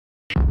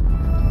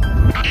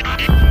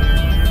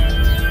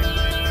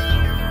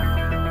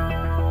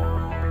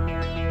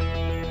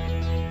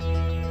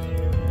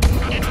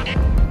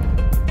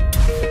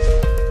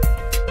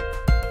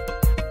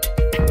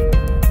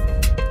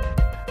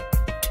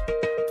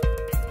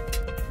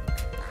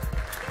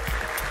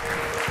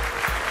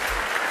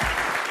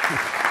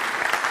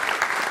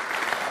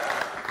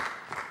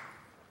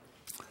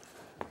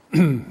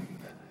I'd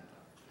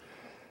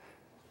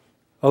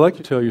like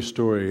to tell you a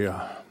story.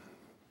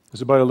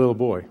 It's about a little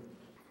boy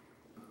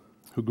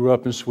who grew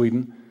up in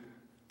Sweden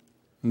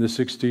in the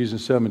 60s and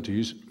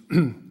 70s.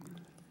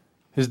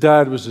 His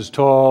dad was this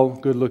tall,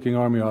 good-looking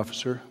army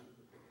officer.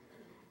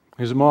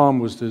 His mom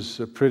was this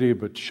pretty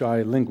but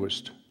shy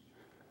linguist.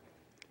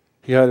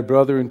 He had a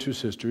brother and two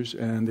sisters,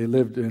 and they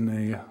lived in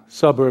a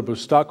suburb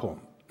of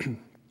Stockholm. And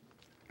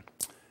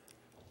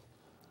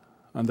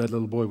that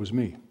little boy was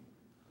me.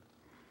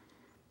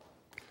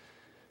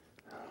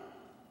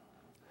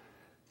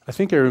 I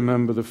think I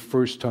remember the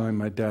first time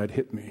my dad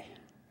hit me.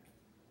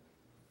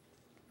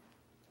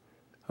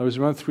 I was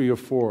around 3 or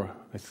 4,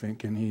 I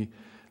think, and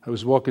I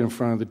was walking in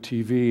front of the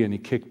TV, and he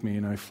kicked me,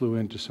 and I flew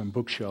into some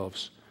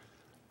bookshelves.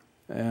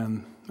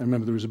 And I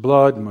remember there was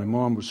blood, and my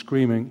mom was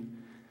screaming.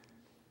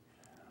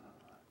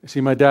 You see,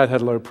 my dad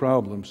had a lot of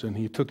problems, and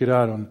he took it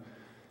out on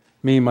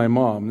me and my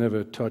mom,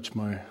 never touched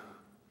my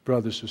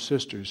brothers or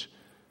sisters.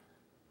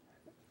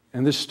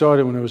 And this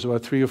started when I was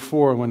about 3 or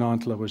 4 and went on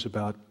till I was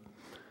about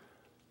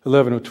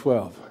 11 or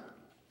 12.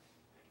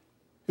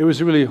 It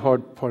was a really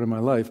hard part of my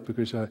life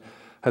because I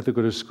had to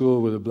go to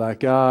school with a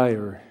black eye,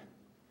 or,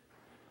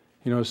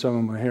 some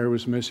of my hair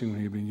was missing when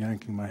he'd been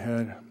yanking my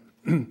head.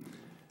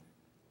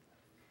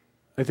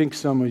 I think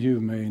some of you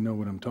may know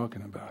what I'm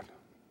talking about.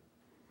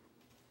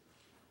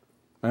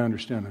 I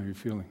understand how you're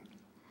feeling.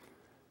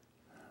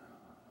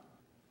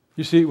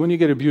 You see, when you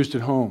get abused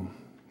at home,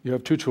 you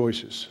have two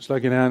choices. It's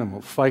like an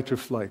animal, fight or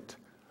flight.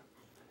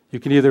 You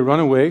can either run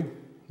away,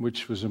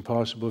 which was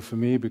impossible for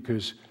me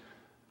because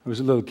I was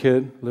a little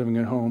kid living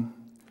at home,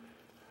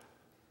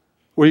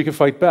 or you can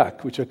fight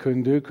back, which I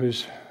couldn't do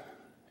because,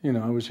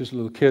 I was just a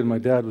little kid. My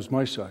dad was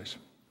my size.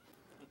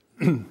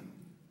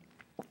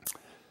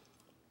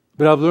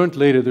 But I've learned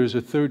later there's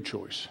a third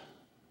choice.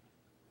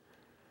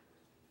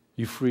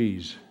 You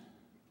freeze.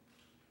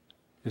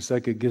 It's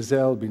like a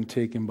gazelle being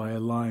taken by a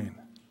lion.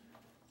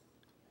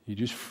 You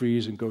just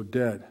freeze and go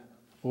dead.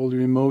 All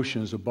your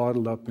emotions are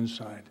bottled up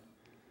inside.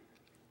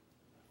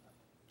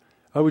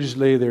 I would just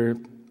lay there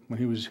when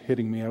he was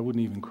hitting me. I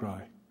wouldn't even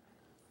cry.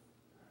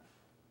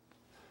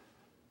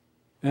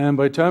 And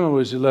by the time I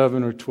was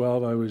 11 or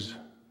 12, I was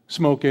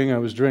smoking, I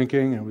was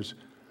drinking, I was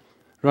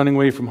running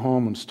away from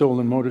home on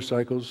stolen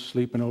motorcycles,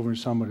 sleeping over in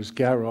somebody's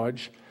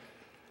garage.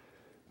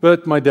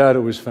 But my dad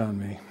always found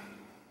me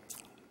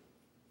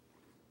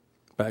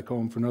back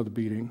home for another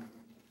beating.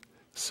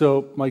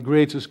 So my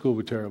grades at school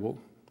were terrible.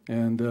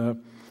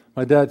 And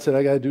my dad said,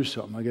 I got to do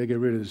something. I got to get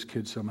rid of this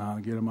kid somehow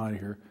and get him out of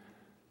here.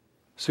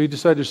 So he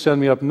decided to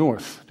send me up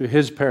north to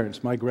his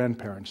parents, my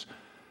grandparents.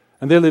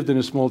 And they lived in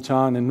a small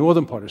town in the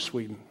northern part of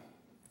Sweden.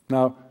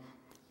 Now,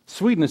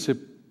 Sweden is a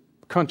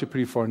country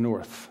pretty far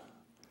north.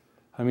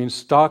 I mean,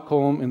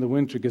 Stockholm in the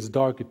winter gets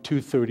dark at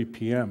 2:30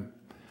 p.m.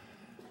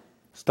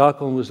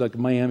 Stockholm was like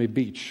Miami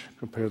Beach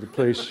compared to the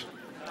place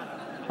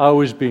I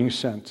was being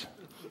sent.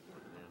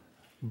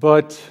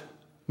 But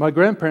my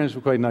grandparents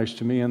were quite nice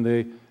to me, and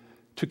they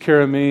took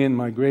care of me, and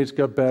my grades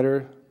got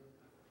better.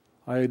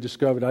 I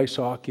discovered ice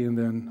hockey and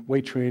then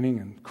weight training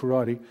and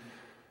karate,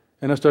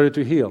 and I started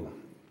to heal.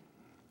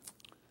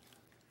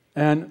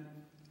 And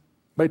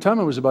by the time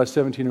I was about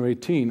 17 or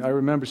 18, I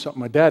remember something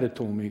my dad had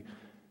told me.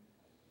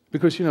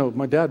 Because,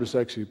 my dad was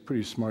actually a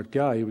pretty smart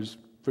guy. He was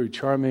very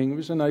charming. He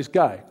was a nice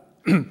guy.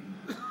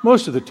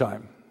 Most of the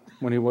time,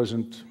 when he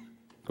wasn't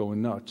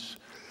going nuts.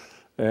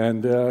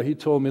 And he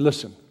told me,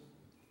 listen,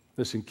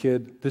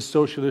 kid, this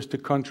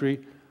socialistic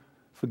country,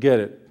 forget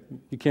it.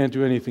 You can't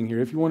do anything here.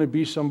 If you want to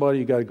be somebody,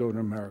 you got to go to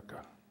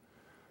America.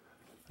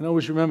 And I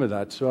always remember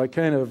that. So I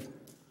kind of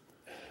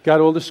got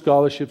all the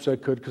scholarships I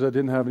could because I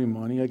didn't have any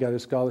money. I got a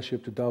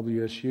scholarship to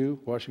WSU,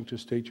 Washington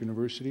State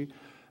University.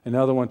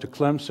 Another one to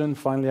Clemson.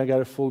 Finally, I got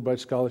a Fulbright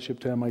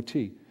scholarship to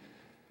MIT,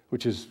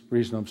 which is the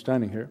reason I'm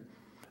standing here.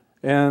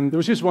 And there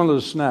was just one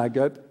little snag.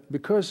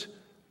 Because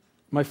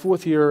my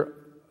fourth year,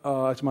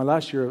 it's my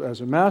last year as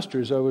a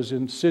master's, I was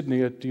in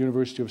Sydney at the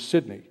University of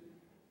Sydney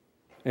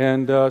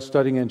and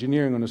studying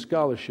engineering on a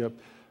scholarship.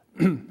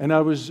 And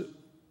I was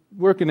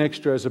working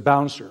extra as a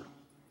bouncer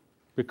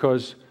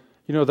because,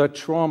 that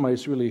trauma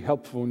is really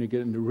helpful when you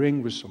get in the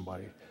ring with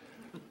somebody.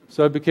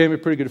 So I became a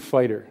pretty good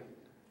fighter.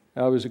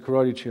 I was a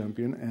karate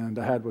champion, and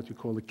I had what you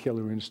call the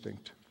killer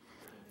instinct.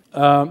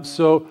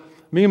 So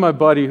me and my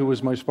buddy, who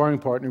was my sparring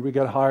partner, we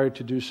got hired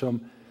to do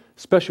some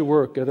special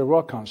work at a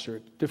rock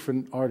concert,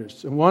 different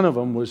artists. And one of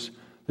them was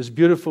this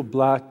beautiful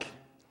black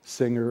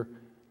singer,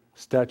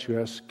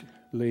 statuesque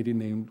lady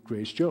named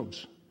Grace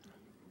Jones.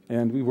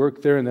 And we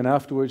worked there, and then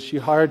afterwards she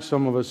hired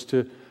some of us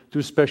to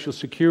do special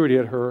security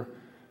at her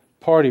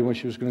party when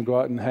she was going to go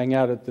out and hang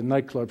out at the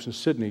nightclubs in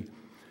Sydney.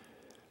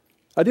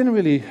 I didn't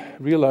really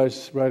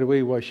realize right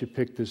away why she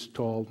picked this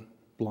tall,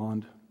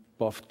 blonde,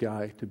 buffed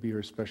guy to be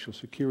her special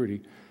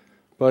security.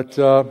 But,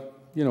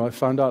 I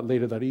found out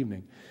later that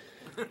evening.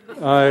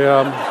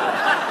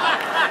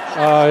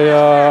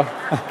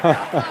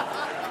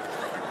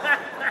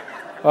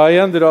 I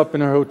ended up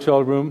in her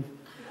hotel room,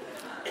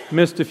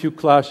 missed a few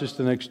classes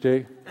the next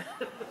day,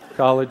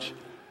 college.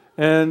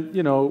 And,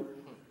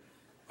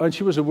 And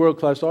she was a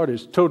world-class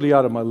artist, totally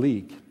out of my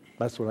league.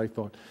 That's what I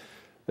thought.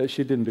 That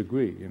she didn't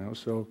agree,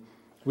 So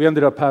we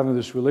ended up having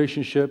this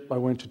relationship. I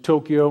went to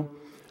Tokyo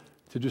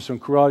to do some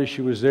karate.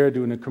 She was there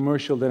doing a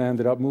commercial. Then I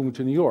ended up moving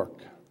to New York.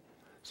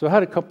 So I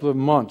had a couple of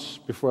months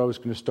before I was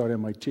going to start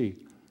MIT.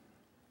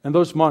 And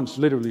those months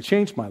literally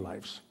changed my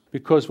life.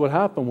 Because what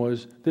happened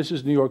was, this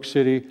is New York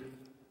City,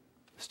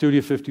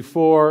 Studio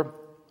 54.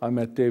 I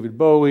met David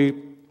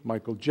Bowie,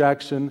 Michael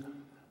Jackson.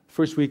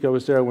 First week I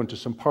was there, I went to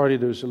some party.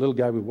 There was a little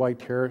guy with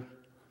white hair.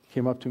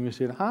 Came up to me and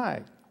said,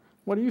 "Hi,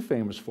 what are you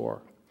famous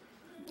for?"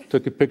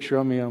 Took a picture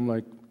of me. I'm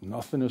like,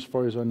 "Nothing as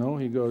far as I know."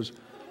 He goes,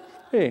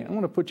 "Hey, I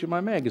want to put you in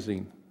my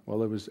magazine."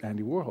 Well, it was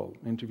Andy Warhol,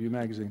 Interview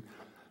magazine.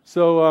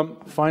 So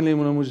finally,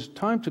 when it was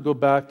time to go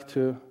back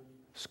to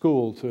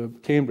school, to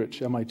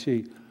Cambridge,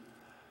 MIT,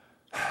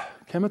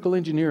 chemical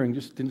engineering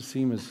just didn't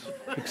seem as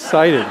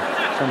exciting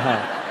somehow.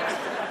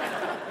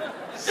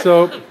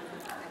 So,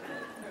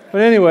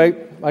 but anyway,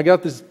 I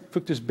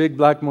took this big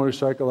black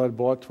motorcycle I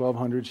bought,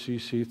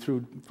 1200cc,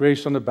 threw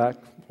brace on the back,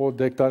 all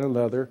decked out in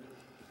leather.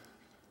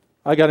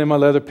 I got in my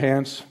leather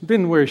pants,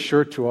 didn't wear a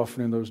shirt too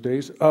often in those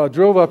days,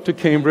 drove up to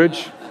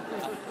Cambridge,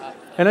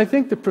 and I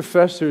think the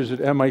professors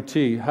at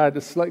MIT had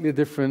a slightly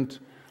different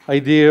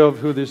idea of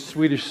who this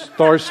Swedish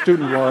star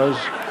student was.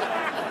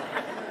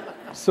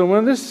 So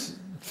when this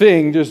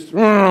thing just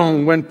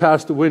went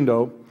past the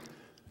window,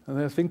 and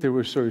I think they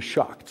were sort of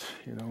shocked.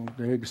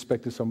 They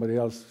expected somebody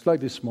else,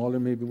 slightly smaller,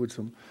 maybe with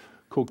some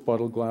Coke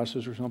bottle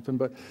glasses or something.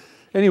 But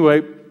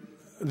anyway,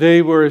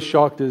 they were as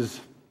shocked as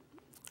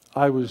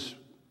I was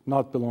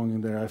not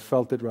belonging there. I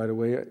felt it right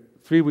away.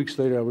 3 weeks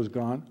later, I was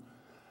gone.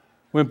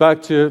 Went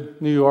back to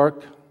New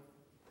York,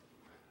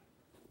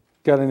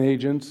 got an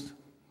agent,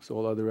 so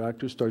all other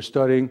actors, started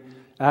studying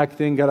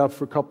acting, got up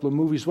for a couple of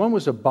movies. One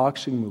was a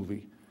boxing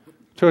movie.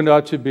 Turned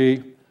out to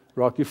be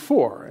Rocky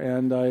IV,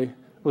 and I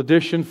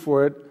auditioned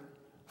for it.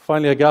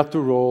 Finally, I got the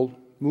role,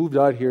 moved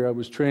out here. I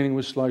was training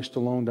with Sly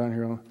Stallone down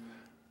here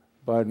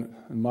about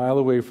a mile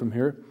away from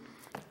here.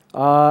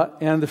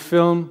 And the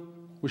film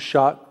was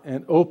shot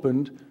and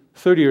opened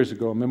 30 years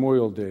ago,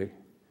 Memorial Day.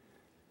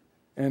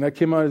 And I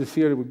came out of the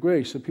theater with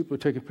Grace, and people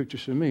were taking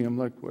pictures of me. I'm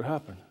like, "What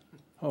happened?"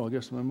 "Oh, I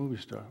guess I'm a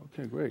movie star."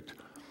 "Okay, great."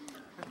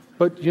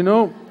 But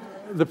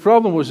the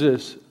problem was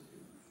this.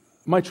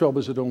 My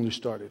troubles had only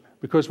started.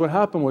 Because what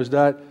happened was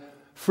that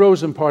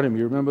frozen part of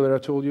me, remember that I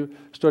told you,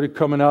 started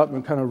coming out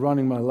and kind of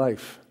running my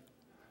life.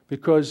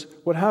 Because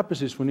what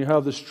happens is when you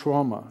have this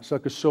trauma, it's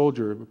like a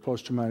soldier with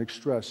post-traumatic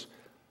stress,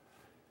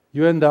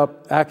 you end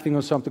up acting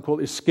on something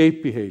called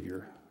escape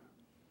behavior.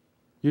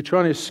 You're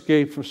trying to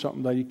escape from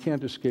something that you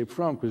can't escape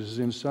from because it's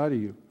inside of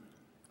you.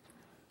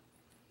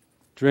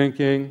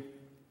 Drinking,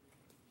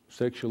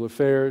 sexual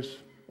affairs,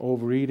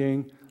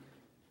 overeating,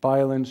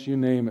 violence, you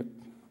name it.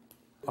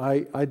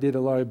 I did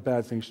a lot of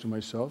bad things to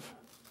myself.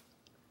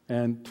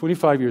 And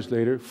 25 years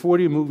later,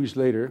 40 movies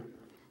later,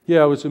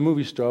 I was a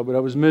movie star, but I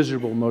was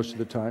miserable most of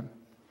the time.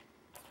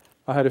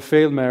 I had a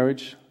failed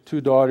marriage,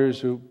 2 daughters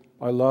who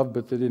I loved,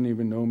 but they didn't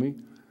even know me.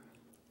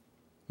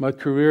 My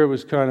career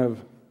was kind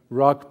of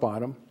rock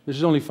bottom. This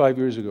is only 5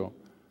 years ago.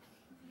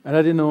 And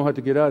I didn't know how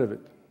to get out of it.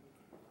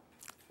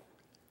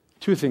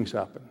 2 things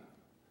happened.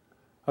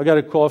 I got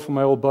a call from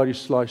my old buddy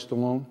Sly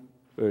Stallone.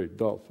 "Hey,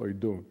 Dolph, how you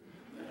doing?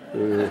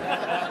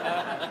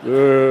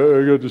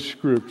 I got the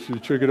script. So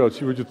check it out.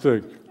 See what you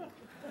think."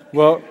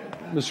 Well,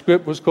 the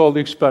script was called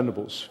The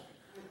Expendables.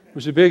 It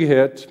was a big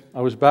hit.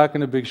 I was back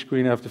on the big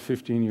screen after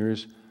 15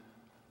 years.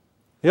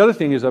 The other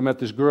thing is I met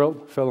this girl,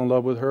 fell in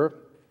love with her,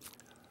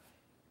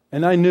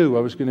 and I knew I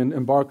was going to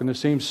embark on the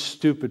same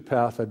stupid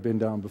path I'd been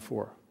down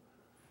before.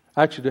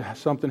 Actually,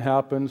 something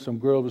happened. Some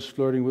girl was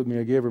flirting with me.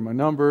 I gave her my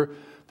number.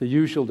 The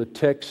usual, the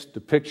text,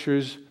 the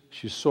pictures.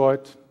 She saw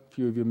it. A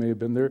few of you may have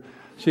been there.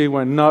 She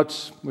went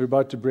nuts. We were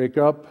about to break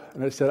up.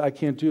 And I said, "I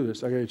can't do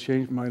this. I got to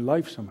change my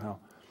life somehow."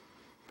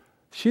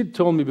 She'd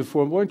told me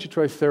before, "Why don't you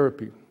try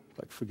therapy?"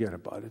 Like, forget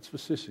about it. It's for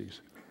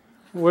sissies.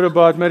 "What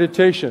about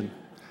meditation?"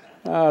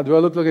 Do I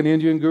look like an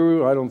Indian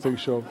guru? I don't think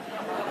so.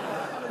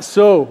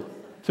 So,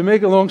 to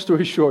make a long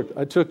story short,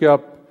 I took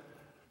up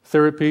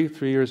therapy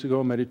 3 years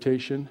ago,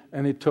 meditation,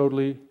 and it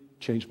totally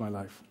changed my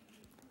life.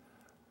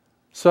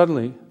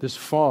 Suddenly, this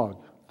fog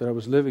that I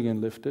was living in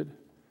lifted.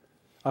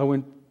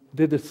 I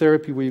did the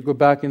therapy where you go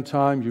back in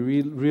time, you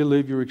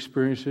relive your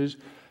experiences,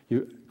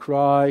 you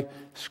cry,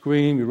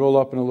 scream, you roll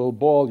up in a little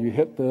ball, you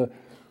hit the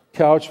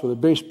couch with a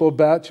baseball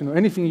bat,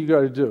 anything you got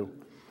to do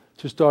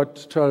to start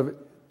to try to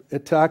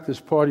attack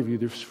this part of you,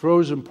 this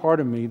frozen part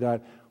of me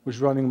that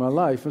was running my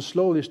life, and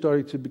slowly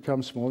started to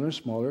become smaller and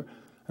smaller,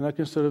 and I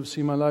can sort of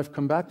see my life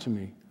come back to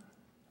me.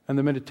 And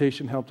the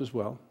meditation helped as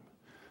well.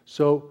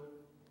 So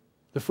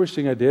the first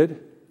thing I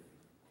did,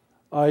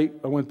 I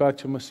went back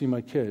to see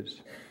my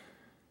kids.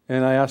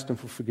 And I asked them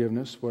for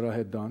forgiveness, what I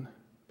had done,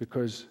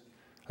 because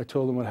I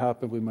told them what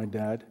happened with my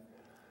dad.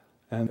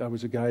 And I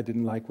was a guy who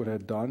didn't like what I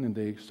had done, and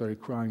they started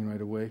crying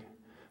right away.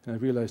 And I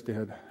realized they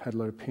had a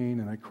lot of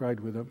pain, and I cried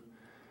with them.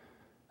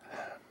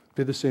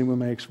 Did the same with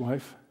my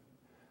ex-wife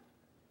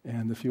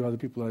and a few other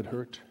people I'd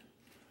hurt.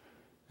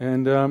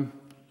 And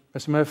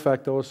As a matter of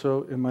fact, I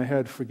also, in my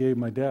head, forgave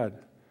my dad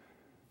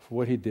for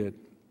what he did,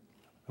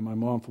 and my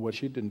mom for what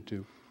she didn't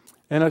do.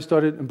 And I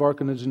started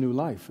embarking on this new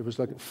life. It was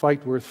like a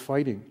fight worth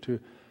fighting, to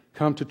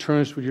come to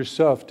terms with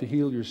yourself, to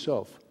heal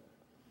yourself.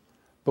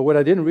 But what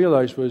I didn't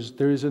realize was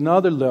there is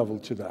another level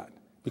to that.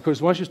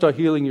 Because once you start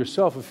healing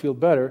yourself and feel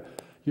better,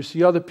 you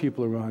see other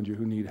people around you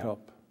who need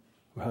help,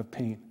 who have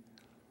pain.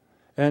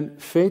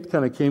 And faith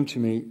kind of came to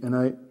me, and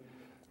I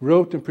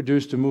wrote and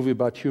produced a movie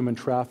about human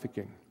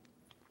trafficking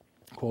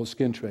called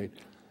Skin Trade.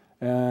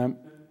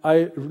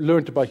 I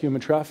learned about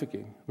human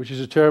trafficking, which is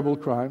a terrible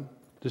crime.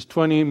 There's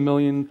 20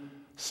 million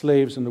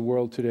slaves in the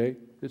world today.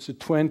 It's a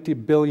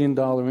 $20 billion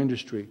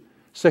industry,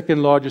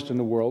 second largest in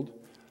the world.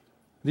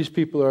 These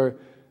people are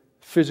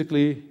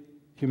physically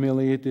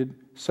humiliated,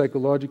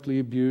 psychologically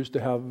abused, they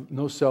have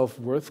no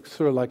self-worth,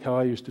 sort of like how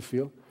I used to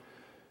feel.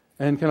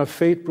 And kind of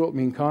fate brought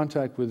me in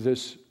contact with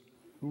this,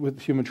 with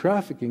human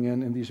trafficking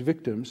and these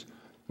victims.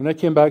 When I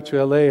came back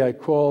to LA, I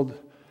called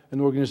an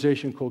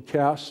organization called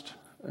CAST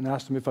and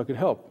asked them if I could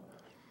help.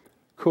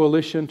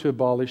 Coalition to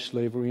Abolish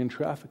Slavery and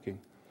Trafficking.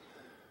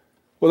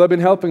 Well, I've been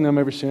helping them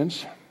ever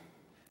since,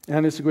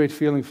 and it's a great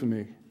feeling for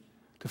me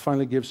to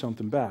finally give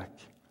something back.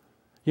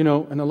 You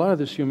know, and a lot of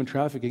this human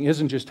trafficking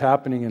isn't just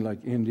happening in like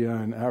India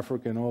and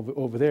Africa and all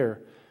over there.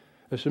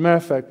 As a matter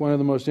of fact, one of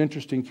the most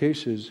interesting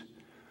cases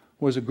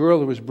was a girl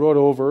who was brought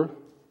over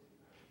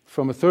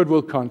from a third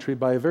world country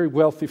by a very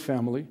wealthy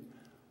family.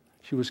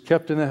 She was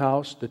kept in the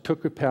house. They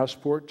took her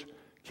passport,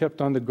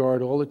 kept on the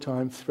guard all the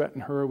time,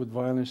 threatened her with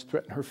violence,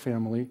 threatened her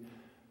family.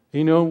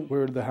 You know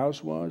where the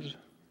house was?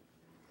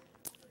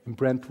 In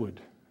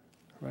Brentwood,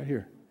 right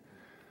here,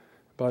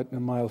 about a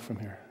mile from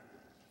here.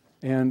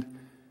 And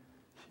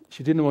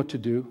she didn't know what to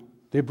do.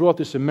 They brought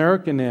this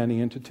American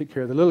nanny in to take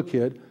care of the little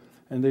kid,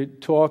 and they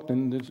talked,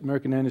 and the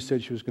American nanny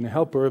said she was going to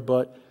help her,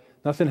 but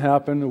nothing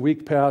happened. A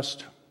week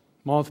passed,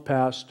 month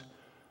passed.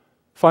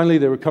 Finally,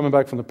 they were coming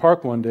back from the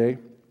park one day.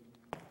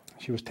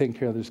 She was taking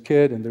care of this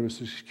kid, and there was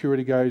the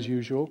security guy as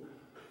usual.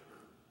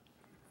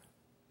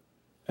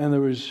 And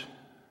there was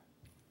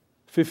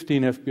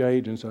 15 FBI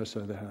agents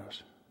outside the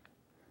house.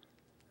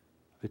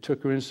 They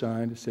took her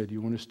inside and said, "Do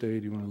you want to stay?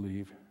 Do you want to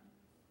leave?"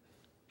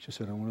 She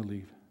said, "I want to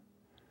leave."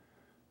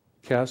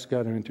 Cass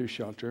got her into a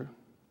shelter,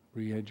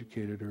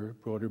 re-educated her,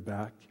 brought her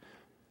back,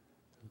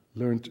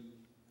 learned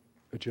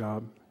a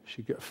job.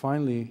 She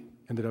finally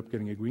ended up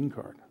getting a green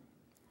card.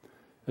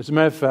 As a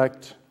matter of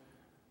fact,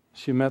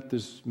 she met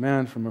this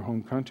man from her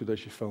home country that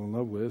she fell in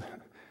love with,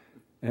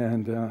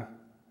 and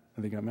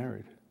they got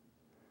married.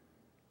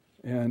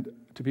 And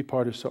to be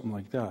part of something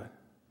like that,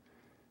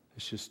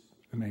 it's just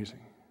amazing.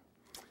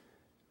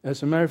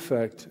 As a matter of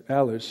fact,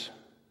 Alice,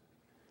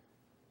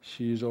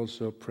 she's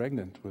also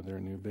pregnant with her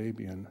new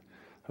baby, and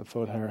I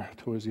thought her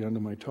towards the end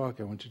of my talk,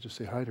 I want you to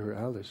say hi to her.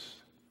 Alice,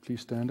 please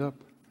stand up.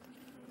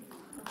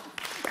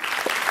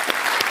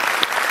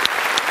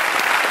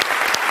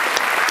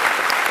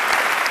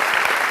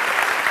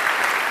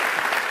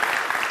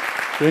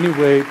 So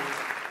anyway,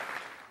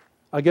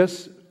 I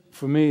guess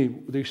for me,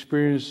 the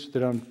experience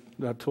that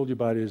I've told you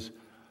about is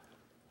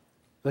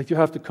like you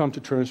have to come to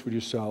terms with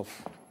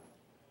yourself.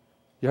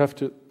 You have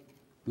to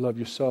love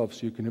yourself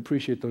so you can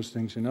appreciate those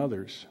things in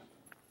others.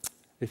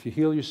 If you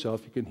heal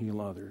yourself, you can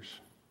heal others.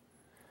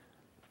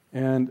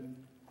 And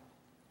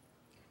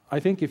I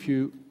think if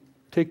you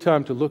take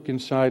time to look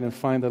inside and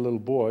find that little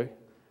boy,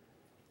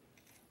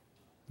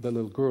 that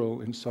little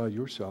girl inside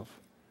yourself,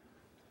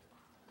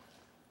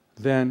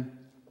 then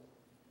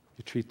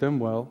you treat them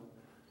well,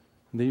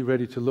 and then you're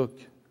ready to look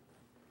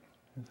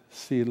and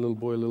see a little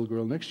boy, a little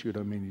girl next to you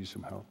that may need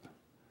some help.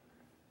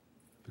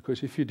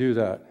 Because if you do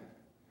that,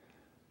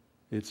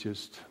 it's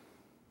just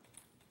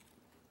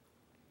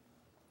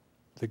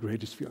the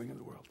greatest feeling in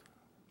the world.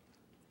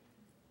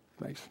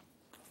 Thanks.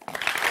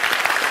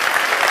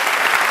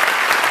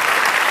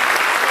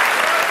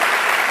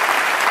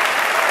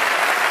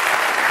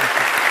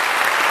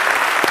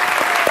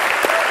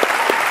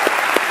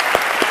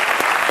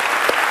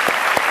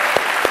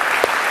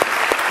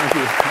 Thank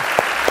you.